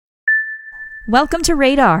Welcome to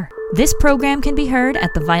Radar. This program can be heard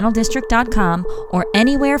at thevinyldistrict.com or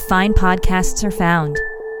anywhere fine podcasts are found.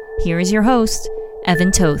 Here is your host,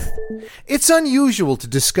 Evan Toth. It's unusual to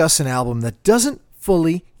discuss an album that doesn't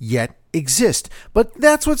fully yet exist, but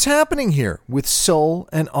that's what's happening here with soul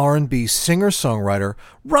and R&B singer-songwriter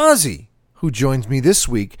Rozzi, who joins me this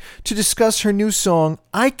week to discuss her new song,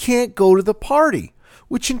 I Can't Go to the Party,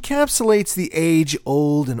 which encapsulates the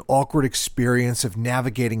age-old and awkward experience of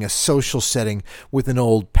navigating a social setting with an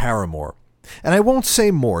old paramour. And I won't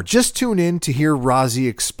say more, just tune in to hear Rozzi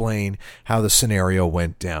explain how the scenario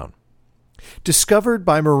went down. Discovered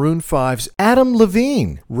by Maroon 5's Adam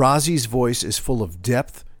Levine, Rozzi's voice is full of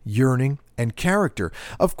depth, yearning, and character.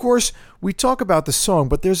 Of course, we talk about the song,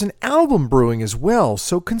 but there's an album brewing as well,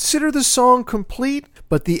 so consider the song complete,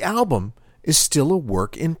 but the album is still a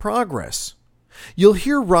work in progress. You'll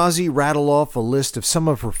hear Rozzi rattle off a list of some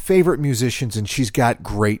of her favorite musicians, and she's got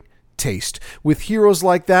great taste. With heroes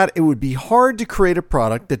like that, it would be hard to create a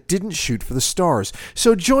product that didn't shoot for the stars.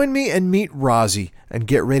 So join me and meet Rozzi and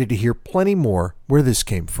get ready to hear plenty more where this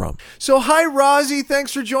came from. So hi, Rozzi.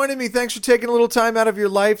 Thanks for joining me. Thanks for taking a little time out of your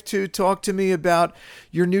life to talk to me about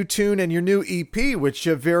your new tune and your new EP, which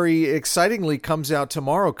very excitingly comes out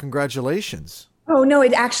tomorrow. Congratulations. Oh, no,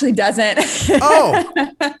 it actually doesn't. Oh,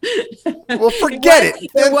 well, forget it.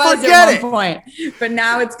 It was forget at one point, but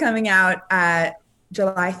now it's coming out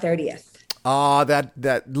July 30th.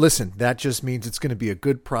 Listen, that just means it's going to be a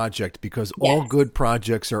good project because all good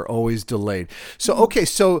projects are always delayed. So, okay,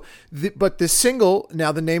 but the single,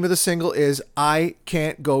 now the name of the single is I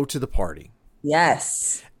Can't Go to the Party.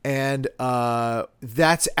 Yes. And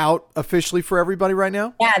that's out officially for everybody right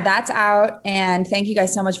now? Yeah, that's out. And thank you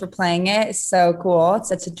guys so much for playing it. It's so cool. It's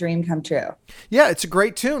such a dream come true. Yeah, it's a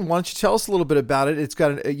great tune. Why don't you tell us a little bit about it? It's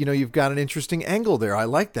got, you've got an interesting angle there. I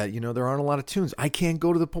like that. There aren't a lot of tunes. I can't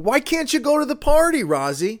go to the Why can't you go to the party,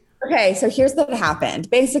 Rozzi? Okay, so here's what happened.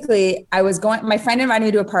 Basically, my friend invited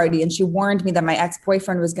me to a party and she warned me that my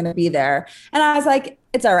ex-boyfriend was going to be there. And I was like,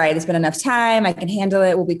 it's all right. It's been enough time. I can handle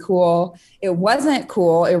it. We'll be cool. It wasn't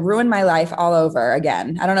cool. It ruined my life all over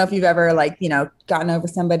again. I don't know if you've ever gotten over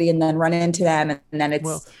somebody and then run into them and then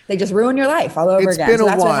they just ruin your life all over again. So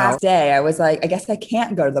that's what last day I was like, I guess I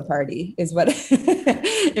can't go to the party is what,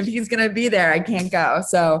 if he's going to be there, I can't go.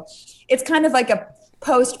 So it's kind of like a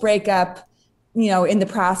post-breakup, in the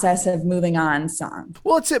process of moving on song.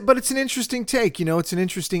 Well, it's an interesting take, it's an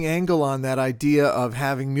interesting angle on that idea of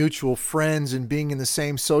having mutual friends and being in the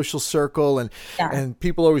same social circle. And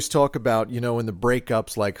people always talk about, in the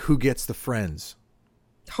breakups, like who gets the friends.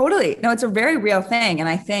 Totally. No, it's a very real thing. And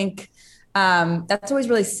I think that's always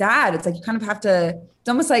really sad. It's like, you kind of have to, it's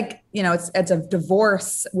almost like, it's a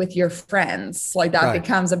divorce with your friends. Like that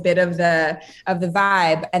becomes a bit of the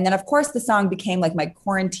vibe. And then of course the song became like my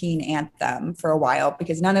quarantine anthem for a while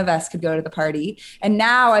because none of us could go to the party. And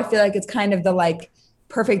now I feel like it's kind of the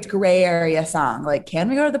perfect gray area song. Like, can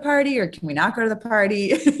we go to the party or can we not go to the party?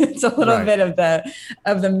 It's a little bit of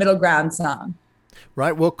the middle ground song.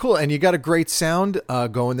 Right. Well, cool. And you got a great sound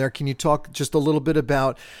going there. Can you talk just a little bit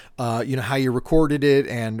about, how you recorded it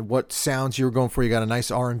and what sounds you were going for? You got a nice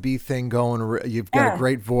R&B thing going. You've got a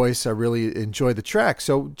great voice. I really enjoy the track.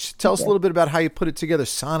 So just tell us a little bit about how you put it together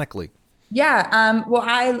sonically. Yeah. Well,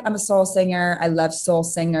 I'm a soul singer. I love soul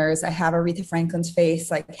singers. I have Aretha Franklin's face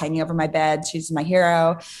hanging over my bed. She's my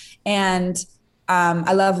hero. And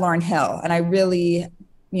I love Lauryn Hill. And I really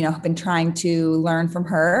have been trying to learn from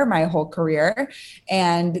her my whole career.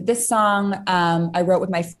 And this song I wrote with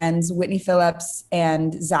my friends, Whitney Phillips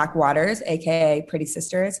and Zach Waters, AKA Pretty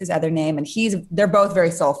Sisters, his other name. And they're both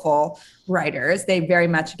very soulful writers. They very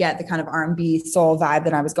much get the kind of R&B soul vibe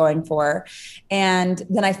that I was going for. And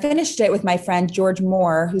then I finished it with my friend, George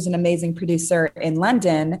Moore, who's an amazing producer in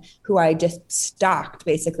London, who I just stalked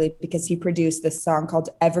basically because he produced this song called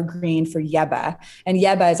Evergreen for Yeba. And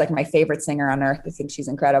Yeba is my favorite singer on earth. I think she's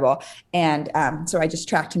incredible. And so I just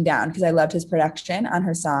tracked him down because I loved his production on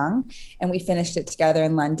her song. And we finished it together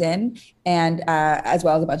in London and as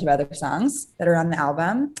well as a bunch of other songs that are on the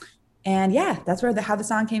album. And that's how the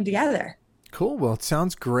song came together. Cool. Well, it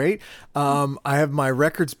sounds great. I have my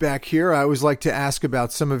records back here. I always like to ask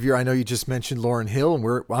about some of I know you just mentioned Lauryn Hill,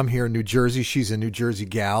 and I'm here in New Jersey. She's a New Jersey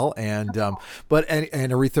gal, and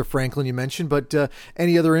Aretha Franklin you mentioned. But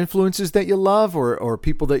any other influences that you love, or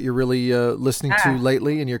people that you're really listening to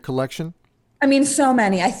lately in your collection? I mean, so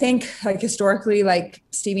many. I think historically,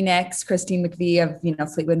 Stevie Nicks, Christine McVie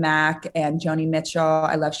of Fleetwood Mac and Joni Mitchell.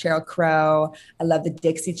 I love Sheryl Crow. I love the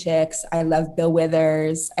Dixie Chicks. I love Bill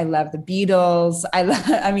Withers. I love the Beatles.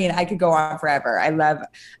 I could go on forever. I love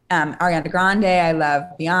Ariana Grande. I love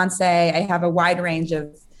Beyonce. I have a wide range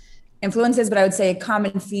of influences, but I would say a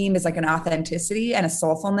common theme is like an authenticity and a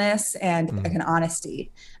soulfulness and like an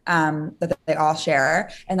honesty that they all share.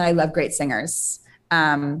 And I love great singers.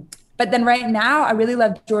 But then right now, I really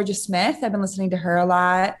love Georgia Smith. I've been listening to her a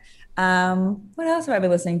lot. What else have I been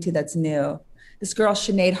listening to that's new? This girl,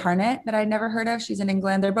 Sinead Harnett, that I'd never heard of. She's in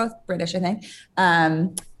England. They're both British, I think.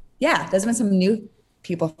 Yeah, there's been some new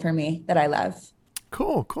people for me that I love.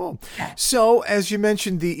 Cool. Yeah. So, as you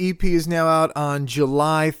mentioned, the EP is now out on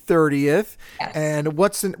July 30th. Yes. And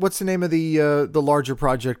what's the name of the larger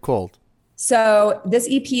project called? So this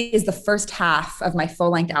EP is the first half of my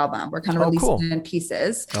full-length album. We're kind of releasing it in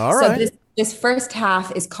pieces. All right. So this first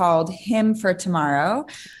half is called Hymn for Tomorrow,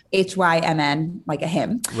 HYMN, like a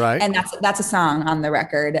hymn. Right. And that's a song on the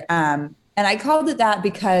record. And I called it that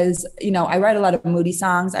because, I write a lot of moody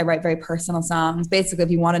songs. I write very personal songs. Basically, if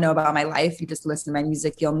you want to know about my life, you just listen to my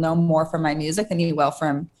music. You'll know more from my music than you will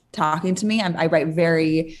from talking to me. I write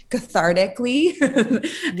very cathartically.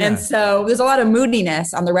 And so there's a lot of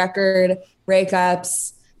moodiness on the record,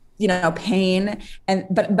 breakups, pain.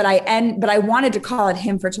 But I wanted to call it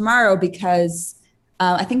Hymn for Tomorrow because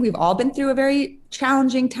I think we've all been through a very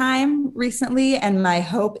challenging time recently. And my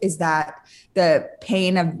hope is that the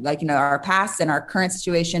pain of our past and our current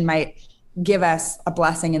situation might give us a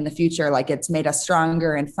blessing in the future. Like it's made us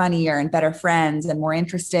stronger and funnier and better friends and more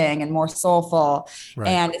interesting and more soulful. Right.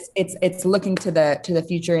 And it's looking to the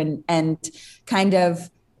future and kind of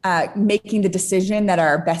making the decision that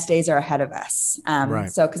our best days are ahead of us.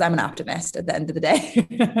 Right. So, cause I'm an optimist at the end of the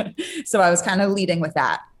day. So I was kind of leading with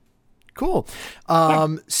that. Cool.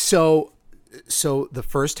 So the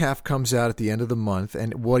first half comes out at the end of the month.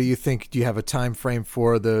 And what do you think? Do you have a time frame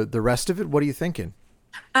for the rest of it? What are you thinking?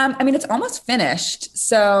 It's almost finished.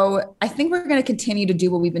 So I think we're going to continue to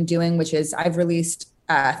do what we've been doing, which is I've released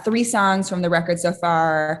 3 songs from the record so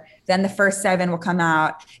far. Then the first 7 will come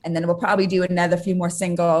out, and then we'll probably do another few more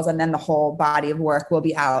singles, and then the whole body of work will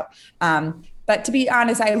be out. But to be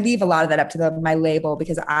honest, I leave a lot of that up to my label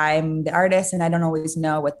because I'm the artist and I don't always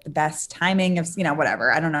know what the best timing of,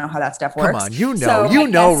 whatever. I don't know how that stuff works. Come on,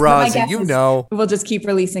 Rozzi, We'll just keep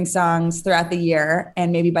releasing songs throughout the year,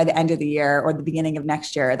 and maybe by the end of the year or the beginning of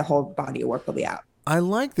next year, the whole body of work will be out. I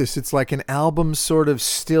like this. It's like an album sort of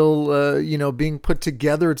still, being put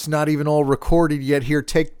together. It's not even all recorded yet. Here,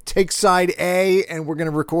 take side A and we're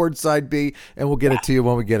going to record side B and we'll get it to you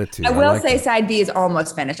when we get it to you. I will say side B is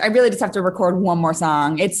almost finished. I really just have to record one more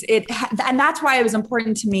song. And that's why it was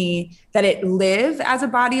important to me that it live as a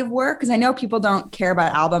body of work. Because I know people don't care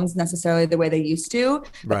about albums necessarily the way they used to,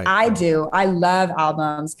 but right. I do. I love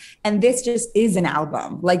albums. And this just is an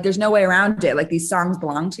album. Like there's no way around it. Like these songs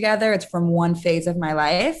belong together. It's from one phase of my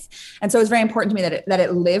life. And so it's very important to me that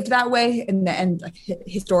it lived that way and like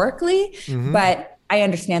historically, but I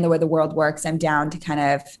understand the way the world works. I'm down to kind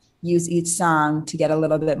of use each song to get a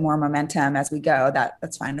little bit more momentum as we go.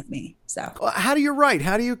 That's fine with me. So how do you write?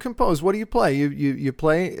 How do you compose? What do you play? You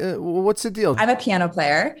play, what's the deal? I'm a piano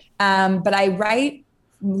player, but I write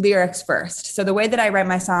lyrics first. So the way that I write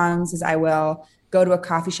my songs is I will go to a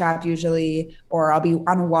coffee shop usually, or I'll be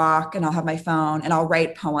on a walk and I'll have my phone and I'll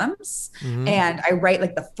write poems. And I write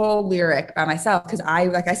like the full lyric by myself. Cause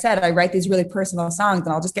like I said, I write these really personal songs and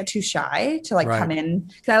I'll just get too shy to come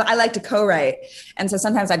in. Cause I like to co-write. And so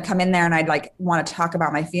sometimes I'd come in there and I'd want to talk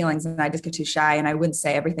about my feelings and I just get too shy and I wouldn't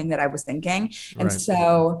say everything that I was thinking. And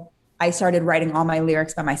so I started writing all my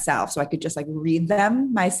lyrics by myself so I could just read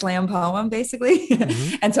them, my slam poem basically.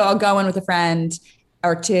 And so I'll go in with a friend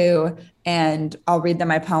or two and I'll read them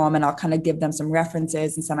my poem and I'll kind of give them some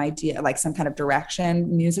references and some idea, like some kind of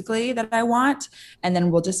direction musically that I want. And then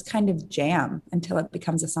we'll just kind of jam until it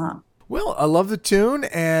becomes a song. Well, I love the tune,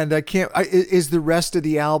 and is the rest of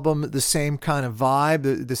the album the same kind of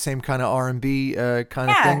vibe, the same kind of R&B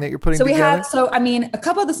kind of thing that you're putting together? A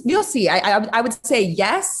couple of this, you'll see. I would say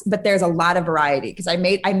yes, but there's a lot of variety because I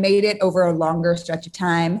made it over a longer stretch of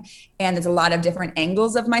time, and there's a lot of different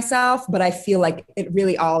angles of myself. But I feel like it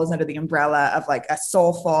really all is under the umbrella of a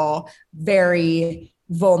soulful, very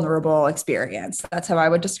vulnerable experience. That's how I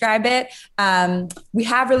would describe it. We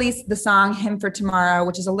have released the song Hymn for Tomorrow,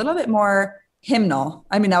 which is a little bit more hymnal.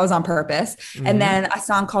 I mean, that was on purpose. And then a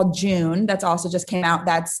song called June that's also just came out.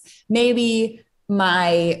 That's maybe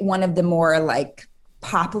one of the more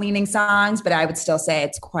pop leaning songs, but I would still say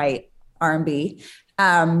it's quite R&B.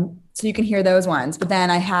 So you can hear those ones. But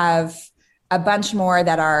then I have a bunch more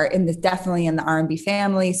that are definitely in the R&B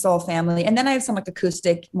family, soul family. And then I have some like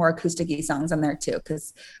more acoustic-y songs on there too.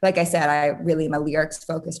 Cause like I said, I really am a lyrics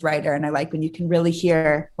focused writer, and I like when you can really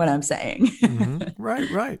hear what I'm saying. Mm-hmm.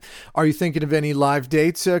 Right. Are you thinking of any live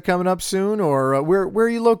dates coming up soon, or where are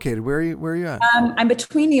you located? Where are you at? I'm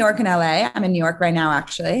between New York and LA. I'm in New York right now,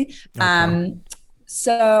 actually. Okay.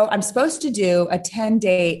 So I'm supposed to do a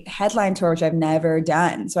 10-date headline tour, which I've never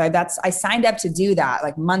done. So I signed up to do that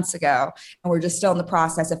like months ago, and we're just still in the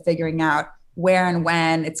process of figuring out where and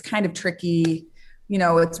when. It's kind of tricky.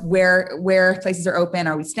 It's where places are open.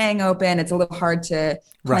 Are we staying open? It's a little hard to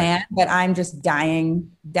plan, but I'm just dying.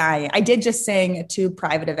 I did just sing at 2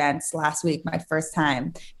 private events last week, my first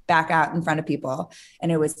time back out in front of people. And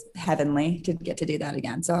it was heavenly to get to do that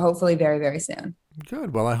again. So hopefully very, very soon.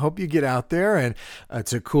 Good. Well, I hope you get out there, and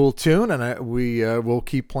it's a cool tune, and we'll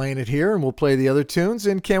keep playing it here, and we'll play the other tunes,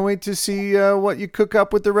 and can't wait to see what you cook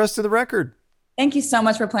up with the rest of the record. Thank you so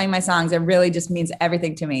much for playing my songs. It really just means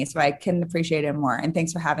everything to me, so I couldn't appreciate it more. And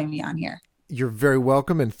thanks for having me on here. You're very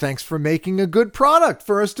welcome, and thanks for making a good product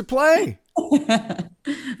for us to play.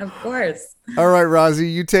 Of course. All right,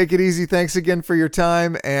 Rozzi, you take it easy. Thanks again for your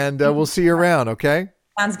time, and we'll see you around, okay?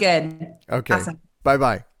 Sounds good. Okay. Awesome.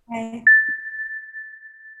 Bye-bye. Bye.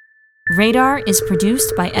 Radar is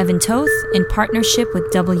produced by Evan Toth in partnership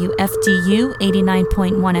with WFDU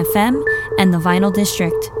 89.1 FM and the Vinyl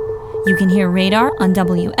District. You can hear Radar on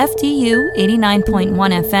WFDU 89.1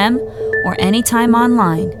 FM or anytime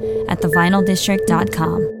online at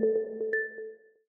thevinyldistrict.com.